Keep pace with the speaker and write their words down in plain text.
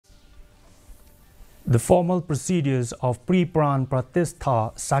The formal procedures of pre-Pran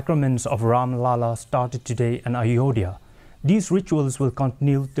Pratishtha sacraments of Ram Lalla started today in Ayodhya. These rituals will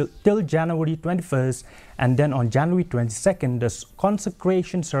continue till January 21st, and then on January 22nd, the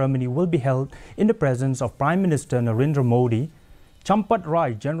consecration ceremony will be held in the presence of Prime Minister Narendra Modi. Champat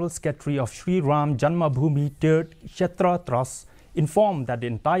Rai, General Secretary of Shri Janmabhoomi 3rd Kshetra Trust, informed that the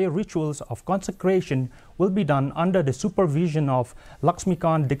entire rituals of consecration will be done under the supervision of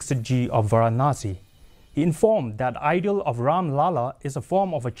Lakshmikant Dixit Ji of Varanasi. He informed that the idol of Ram Lalla is a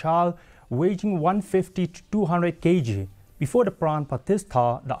form of a child weighing 150 to 200 kg. Before the Pran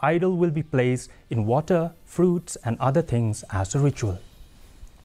Pratishtha, the idol will be placed in water, fruits and other things as a ritual.